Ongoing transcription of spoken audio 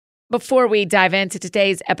Before we dive into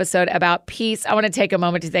today's episode about peace, I want to take a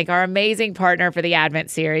moment to thank our amazing partner for the Advent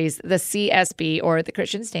series, the CSB, or the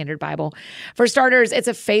Christian Standard Bible. For starters, it's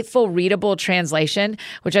a faithful, readable translation,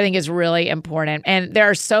 which I think is really important. And there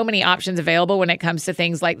are so many options available when it comes to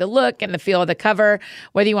things like the look and the feel of the cover,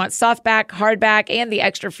 whether you want softback, hardback, and the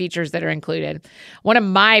extra features that are included. One of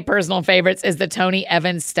my personal favorites is the Tony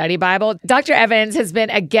Evans Study Bible. Dr. Evans has been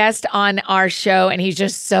a guest on our show, and he's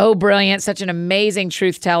just so brilliant, such an amazing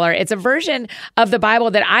truth teller. It's a version of the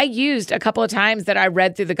Bible that I used a couple of times that I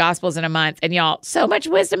read through the Gospels in a month. And y'all, so much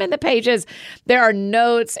wisdom in the pages. There are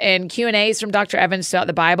notes and Q&As from Dr. Evans throughout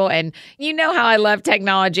the Bible. And you know how I love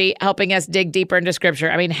technology helping us dig deeper into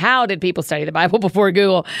Scripture. I mean, how did people study the Bible before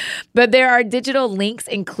Google? But there are digital links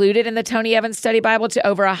included in the Tony Evans Study Bible to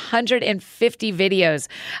over 150 videos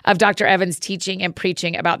of Dr. Evans teaching and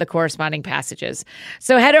preaching about the corresponding passages.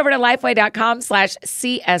 So head over to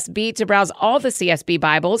lifeway.com/CSB to browse all the CSB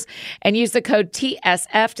Bibles and use the code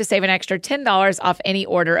TSF to save an extra $10 off any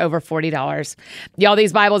order over $40. Y'all,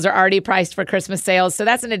 these Bibles are already priced for Christmas sales, so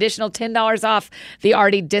that's an additional $10 off the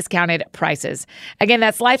already discounted prices. Again,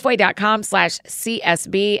 that's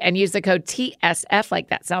lifeway.com/CSB and use the code TSF, like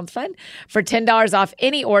that sounds fun, for $10 off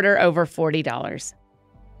any order over $40.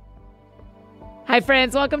 Hi,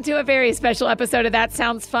 friends. Welcome to a very special episode of That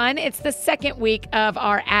Sounds Fun. It's the second week of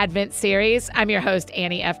our Advent series. I'm your host,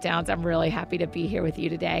 Annie F. Downs. I'm really happy to be here with you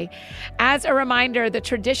today. As a reminder, the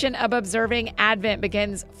tradition of observing Advent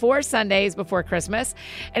begins 4 Sundays before Christmas,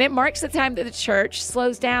 and it marks the time that the church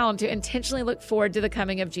slows down to intentionally look forward to the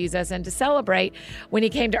coming of Jesus and to celebrate when he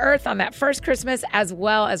came to earth on that first Christmas, as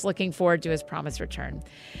well as looking forward to his promised return.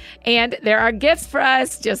 And there are gifts for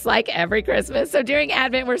us, just like every Christmas. So during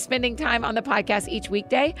Advent, we're spending time on the podcast each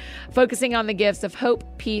weekday, focusing on the gifts of hope,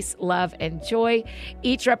 peace, love, and joy,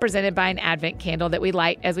 each represented by an Advent candle that we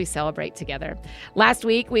light as we celebrate together. Last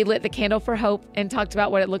week, we lit the candle for hope and talked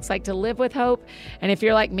about what it looks like to live with hope. And if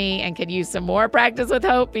you're like me and could use some more practice with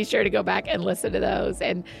hope, be sure to go back and listen to those.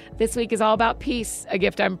 And this week is all about peace, a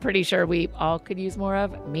gift I'm pretty sure we all could use more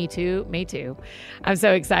of. Me too, me too. I'm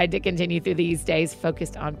so excited to continue through these days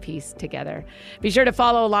focused on peace together. Be sure to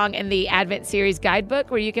follow along in the Advent series guidebook,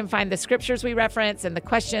 where you can find the scriptures we reference and the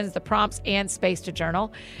questions, the prompts, and space to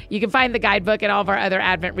journal. You can find the guidebook and all of our other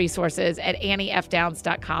Advent resources at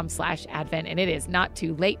anniefdowns.com/Advent, and it is not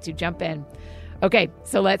too late to jump in. Okay,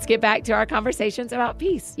 so let's get back to our conversations about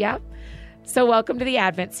peace, yeah? So welcome to the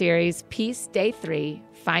Advent series, Peace Day 3,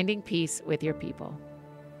 Finding Peace with Your People.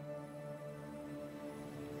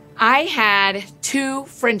 I had 2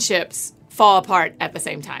 friendships fall apart at the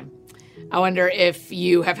same time. I wonder if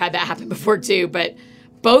you have had that happen before too, but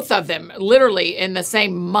both of them literally in the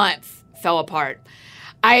same month fell apart.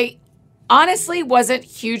 I honestly wasn't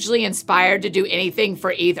hugely inspired to do anything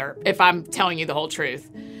for either, if I'm telling you the whole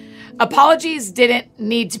truth. Apologies didn't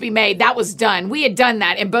need to be made. That was done. We had done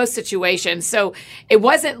that in both situations. So it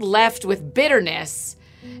wasn't left with bitterness,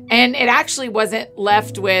 and it actually wasn't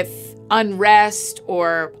left with unrest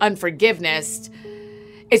or unforgiveness.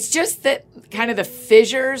 It's just that kind of the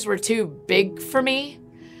fissures were too big for me.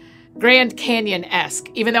 Grand Canyon-esque,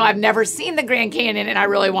 even though I've never seen the Grand Canyon and I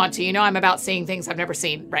really want to. You know, I'm about seeing things I've never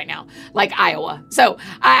seen right now, like Iowa. So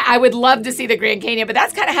I would love to see the Grand Canyon, but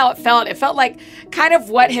that's kind of how it felt. It felt like kind of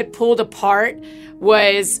what had pulled apart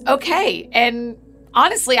was okay. And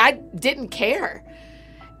honestly, I didn't care.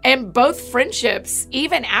 And both friendships,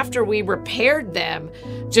 even after we repaired them,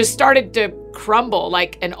 just started to crumble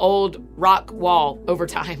like an old rock wall over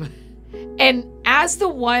time. And as the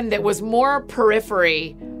one that was more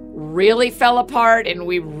periphery really fell apart and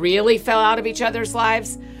we really fell out of each other's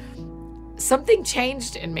lives, something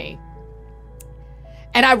changed in me.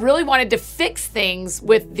 And I really wanted to fix things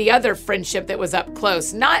with the other friendship that was up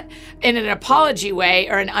close, not in an apology way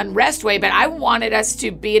or an unrest way, but I wanted us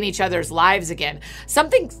to be in each other's lives again.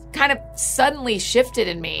 Something kind of suddenly shifted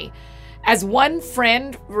in me. As one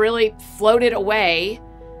friend really floated away,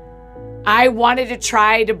 I wanted to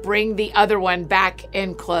try to bring the other one back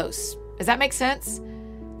in close. Does that make sense?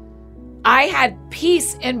 I had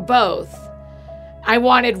peace in both. I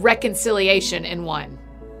wanted reconciliation in one.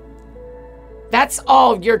 That's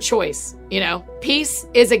all your choice, you know. Peace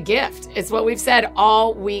is a gift. It's what we've said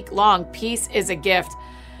all week long. Peace is a gift.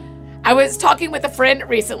 I was talking with a friend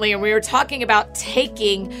recently, and we were talking about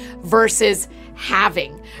taking versus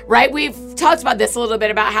having, right? We've talked about this a little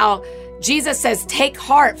bit about how Jesus says, take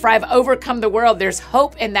heart, for I've overcome the world. There's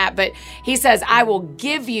hope in that, but he says, I will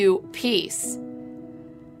give you peace.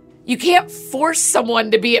 You can't force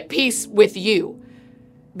someone to be at peace with you,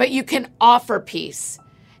 but you can offer peace.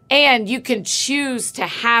 And you can choose to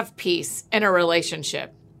have peace in a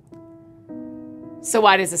relationship. So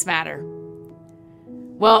why does this matter?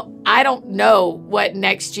 Well, I don't know what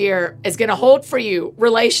next year is going to hold for you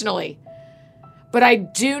relationally, but I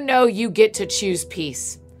do know you get to choose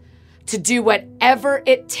peace, to do whatever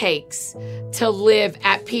it takes to live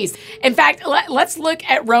at peace. In fact, let's look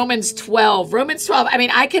at Romans 12. Romans 12, I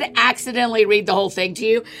mean, I could accidentally read the whole thing to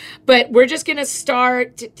you, but we're just going to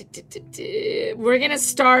start,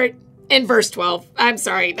 in verse 12. I'm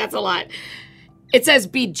sorry, that's a lot. It says,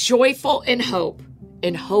 be joyful in hope.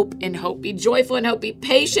 In hope. Be joyful in hope. Be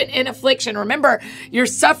patient in affliction. Remember, your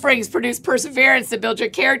sufferings produce perseverance to build your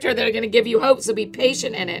character that are going to give you hope. So be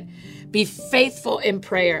patient in it. Be faithful in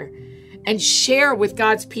prayer and share with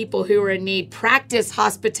God's people who are in need. Practice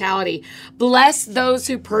hospitality. Bless those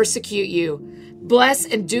who persecute you. Bless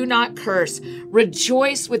and do not curse.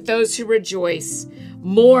 Rejoice with those who rejoice.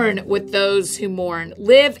 Mourn with those who mourn.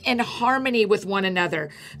 Live in harmony with one another.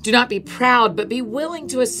 Do not be proud, but be willing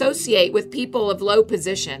to associate with people of low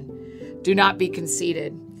position. Do not be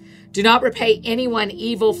conceited. Do not repay anyone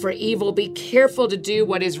evil for evil. Be careful to do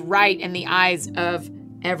what is right in the eyes of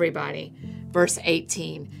everybody. Verse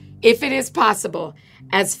 18. If it is possible,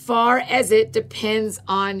 as far as it depends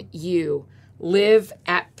on you, live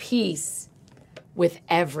at peace with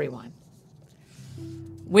everyone.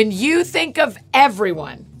 When you think of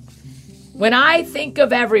everyone, when I think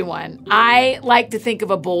of everyone, I like to think of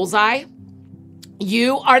a bullseye.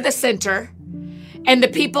 You are the center, and the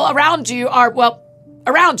people around you are, well,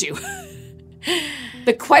 around you.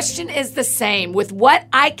 The question is the same. With what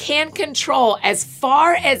I can control, as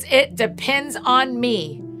far as it depends on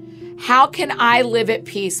me, how can I live at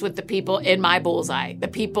peace with the people in my bullseye, the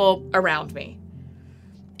people around me?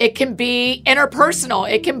 It can be interpersonal.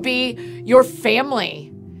 It can be your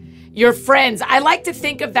family, your friends. I like to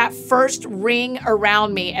think of that first ring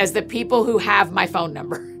around me as the people who have my phone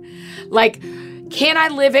number. Like, can I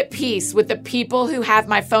live at peace with the people who have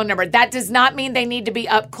my phone number? That does not mean they need to be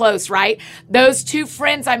up close, right? Those two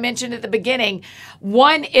friends I mentioned at the beginning,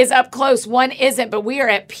 one is up close, one isn't, but we are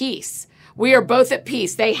at peace. We are both at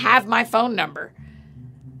peace. They have my phone number.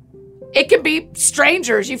 It can be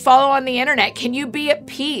strangers you follow on the internet. Can you be at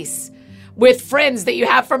peace with friends that you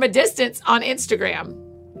have from a distance on Instagram?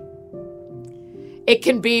 It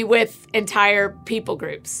can be with entire people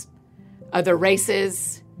groups, other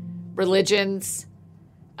races, religions,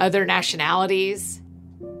 other nationalities.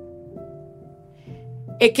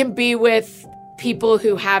 It can be with people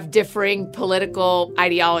who have differing political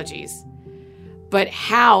ideologies. But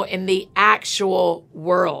how in the actual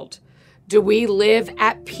world do we live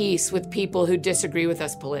at peace with people who disagree with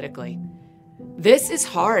us politically? This is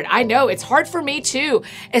hard. I know it's hard for me too,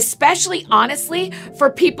 especially honestly for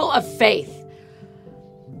people of faith.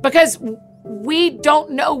 Because we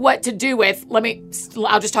don't know what to do with,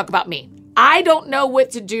 I'll just talk about me. I don't know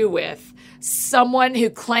what to do with someone who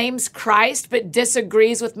claims Christ but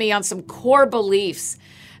disagrees with me on some core beliefs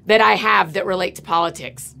that I have that relate to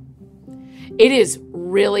politics. It is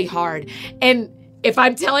really hard. And if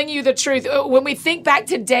I'm telling you the truth, when we think back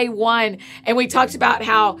to day one and we talked about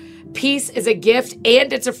how peace is a gift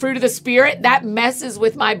and it's a fruit of the Spirit, that messes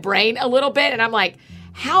with my brain a little bit. And I'm like,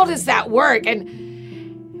 how does that work?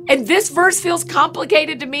 And this verse feels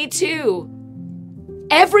complicated to me too.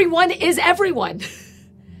 Everyone is everyone.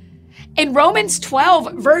 In Romans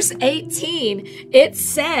 12, verse 18, it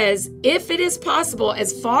says, if it is possible,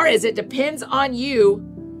 as far as it depends on you,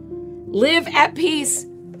 live at peace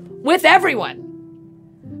with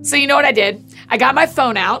everyone. So you know what I did? I got my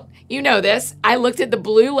phone out. You know this. I looked at the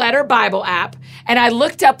Blue Letter Bible app and I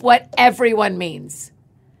looked up what everyone means.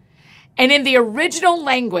 And in the original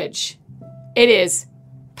language, it is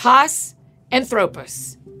pas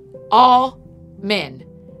anthropos, all men,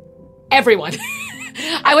 everyone.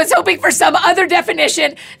 I was hoping for some other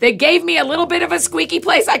definition that gave me a little bit of a squeaky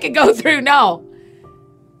place I could go through. No,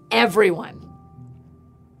 everyone.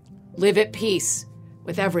 Live at peace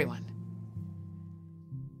with everyone.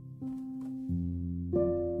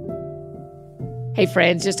 Hey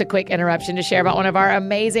friends, just a quick interruption to share about one of our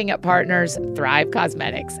amazing partners, Thrive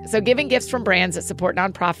Causemetics. So giving gifts from brands that support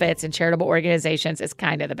nonprofits and charitable organizations is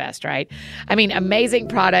kind of the best, right? I mean, amazing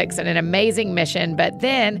products and an amazing mission, but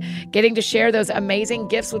then getting to share those amazing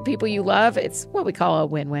gifts with people you love, it's what we call a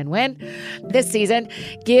win-win-win. This season,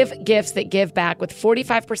 give gifts that give back with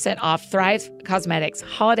 45% off Thrive Causemetics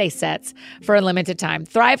holiday sets for a limited time.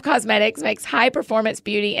 Thrive Causemetics makes high-performance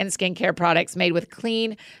beauty and skincare products made with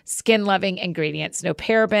clean, skin-loving ingredients ingredients, no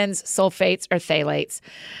parabens, sulfates, or phthalates.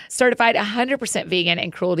 Certified 100% vegan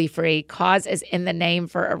and cruelty-free. Cause is in the name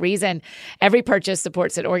for a reason. Every purchase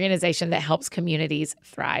supports an organization that helps communities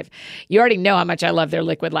thrive. You already know how much I love their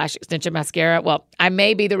liquid lash extension mascara. Well, I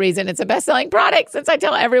may be the reason it's a best-selling product since I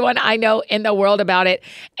tell everyone I know in the world about it,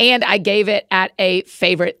 and I gave it at a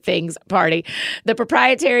favorite things party. The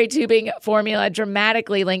proprietary tubing formula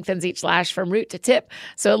dramatically lengthens each lash from root to tip,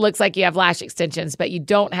 so it looks like you have lash extensions, but you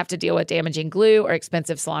don't have to deal with damaging glue or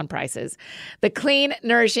expensive salon prices. The clean,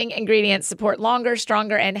 nourishing ingredients support longer,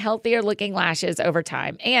 stronger, and healthier looking lashes over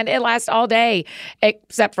time, and it lasts all day,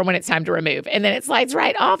 except for when it's time to remove. And then it slides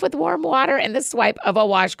right off with warm water and the swipe of a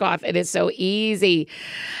washcloth. It is so easy.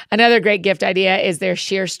 Another great gift idea is their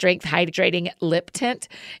Sheer Strength Hydrating Lip Tint.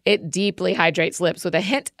 It deeply hydrates lips with a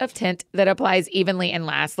hint of tint that applies evenly and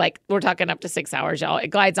lasts. Like, we're talking up to 6 hours, y'all. It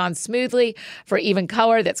glides on smoothly for even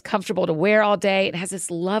color that's comfortable to wear all day. It has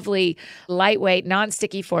this lovely, lightweight,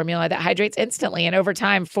 non-sticky formula that hydrates instantly and over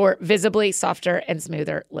time for visibly softer and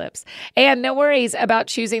smoother lips. And no worries about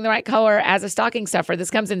choosing the right color as a stocking stuffer.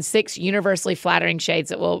 This comes in 6 universally flattering shades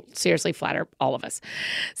that will seriously flatter all of us.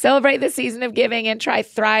 Celebrate the season of giving and try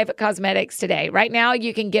Thrive Cosmetics today. Right now,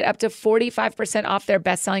 you can get up to 45% off their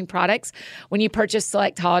best-selling products when you purchase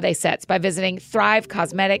select holiday sets by visiting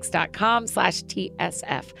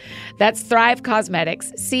thrivecosmetics.com/TSF. That's Thrive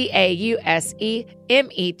Cosmetics,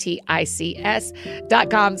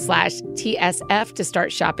 CAUSEMETICS.com/TSF to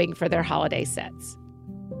start shopping for their holiday sets.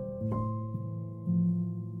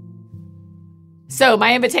 So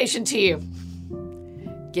my invitation to you,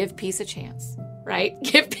 give peace a chance, right?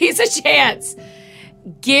 Give peace a chance.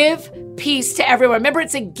 Give peace to everyone. Remember,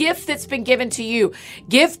 it's a gift that's been given to you.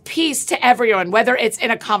 Give peace to everyone, whether it's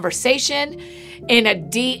in a conversation, in a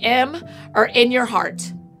DM, or in your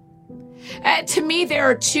heart. To me, there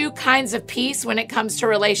are 2 kinds of peace when it comes to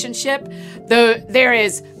relationship. There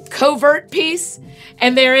is covert peace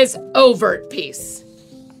and there is overt peace.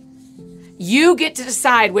 You get to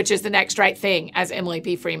decide which is the next right thing, as Emily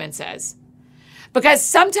P. Freeman says. Because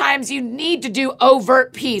sometimes you need to do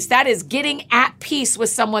overt peace. That is getting at peace with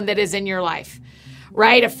someone that is in your life,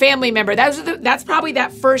 right? A family member. That's probably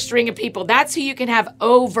that first ring of people. That's who you can have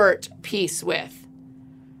overt peace with.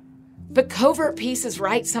 But covert peace is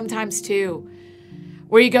right sometimes too,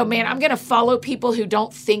 where you go, man, I'm going to follow people who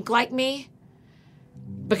don't think like me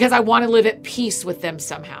because I want to live at peace with them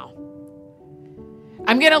somehow.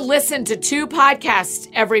 I'm going to listen to 2 podcasts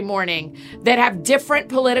every morning that have different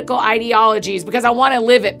political ideologies because I want to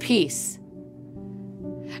live at peace.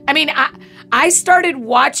 I mean, I started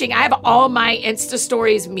watching, I have all my Insta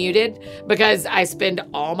stories muted because I spend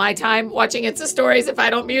all my time watching Insta stories if I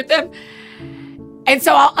don't mute them. And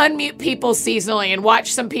so I'll unmute people seasonally and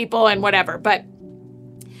watch some people and whatever. But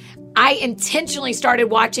I intentionally started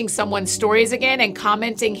watching someone's stories again and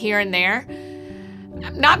commenting here and there.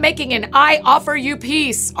 I'm not making an I offer you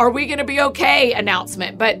peace, are we going to be okay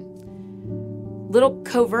announcement, but little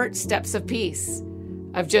covert steps of peace,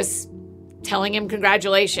 of just telling him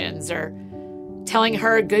congratulations or telling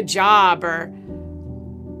her good job or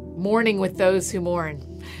mourning with those who mourn.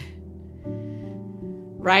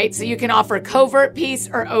 Right? So you can offer covert peace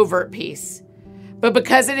or overt peace. But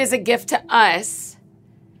because it is a gift to us,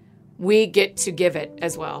 we get to give it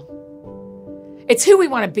as well. It's who we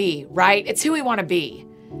want to be, right? It's who we want to be.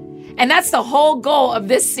 And that's the whole goal of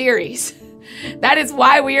this series. That is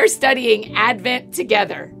why we are studying Advent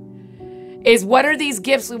together. Is what are these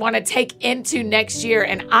gifts we want to take into next year?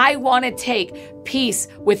 And I want to take peace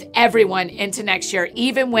with everyone into next year,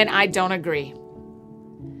 even when I don't agree.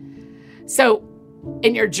 So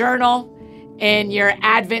in your journal, in your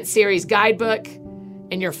Advent series guidebook,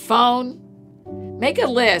 in your phone, make a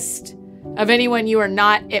list of anyone you are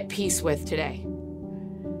not at peace with today.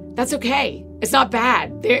 That's okay. It's not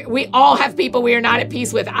bad. We all have people we are not at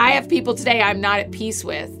peace with. I have people today I'm not at peace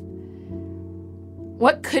with.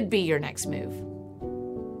 What could be your next move?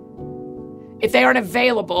 If they aren't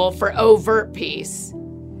available for overt peace,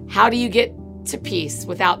 how do you get to peace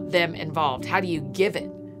without them involved? How do you give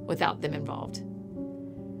it without them involved?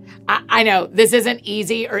 I know this isn't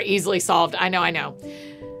easy or easily solved. I know.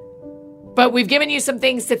 But we've given you some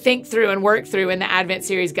things to think through and work through in the Advent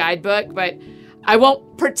Series guidebook, but I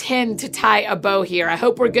won't pretend to tie a bow here. I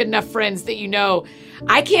hope we're good enough friends that you know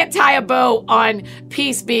I can't tie a bow on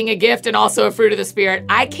peace being a gift and also a fruit of the Spirit.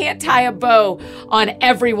 I can't tie a bow on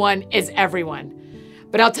everyone is everyone.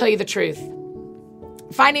 But I'll tell you the truth.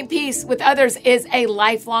 Finding peace with others is a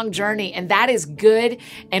lifelong journey, and that is good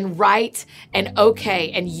and right and okay.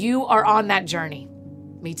 And you are on that journey.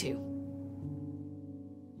 Me too.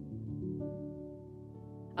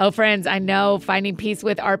 Oh, friends, I know finding peace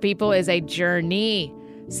with our people is a journey.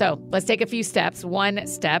 So let's take a few steps. One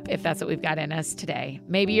step, if that's what we've got in us today.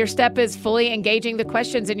 Maybe your step is fully engaging the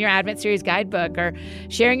questions in your Advent Series guidebook, or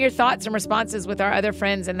sharing your thoughts and responses with our other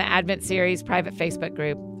friends in the Advent Series private Facebook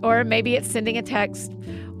group. Or maybe it's sending a text,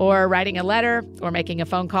 or writing a letter, or making a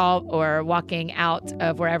phone call, or walking out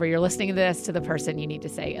of wherever you're listening to this to the person you need to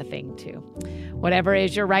say a thing to. Whatever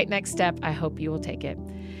is your right next step, I hope you will take it.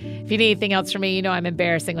 If you need anything else from me, you know I'm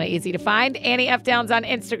embarrassingly easy to find. Annie F. Downs on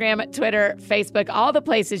Instagram, Twitter, Facebook, all the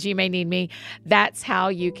places you may need me. That's how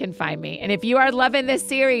you can find me. And if you are loving this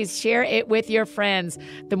series, share it with your friends.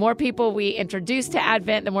 The more people we introduce to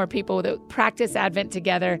Advent, the more people that practice Advent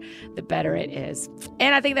together, the better it is.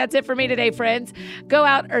 And I think that's it for me today, friends. Go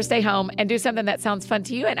out or stay home and do something that sounds fun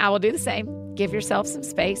to you, and I will do the same. Give yourself some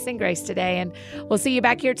space and grace today, and we'll see you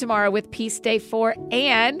back here tomorrow with Peace Day 4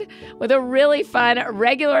 and with a really fun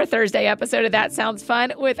regular Thursday episode of That Sounds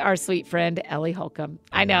Fun with our sweet friend Ellie Holcomb.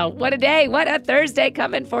 I know, what a day, what a Thursday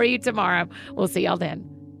coming for you tomorrow. We'll see y'all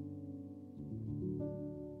then.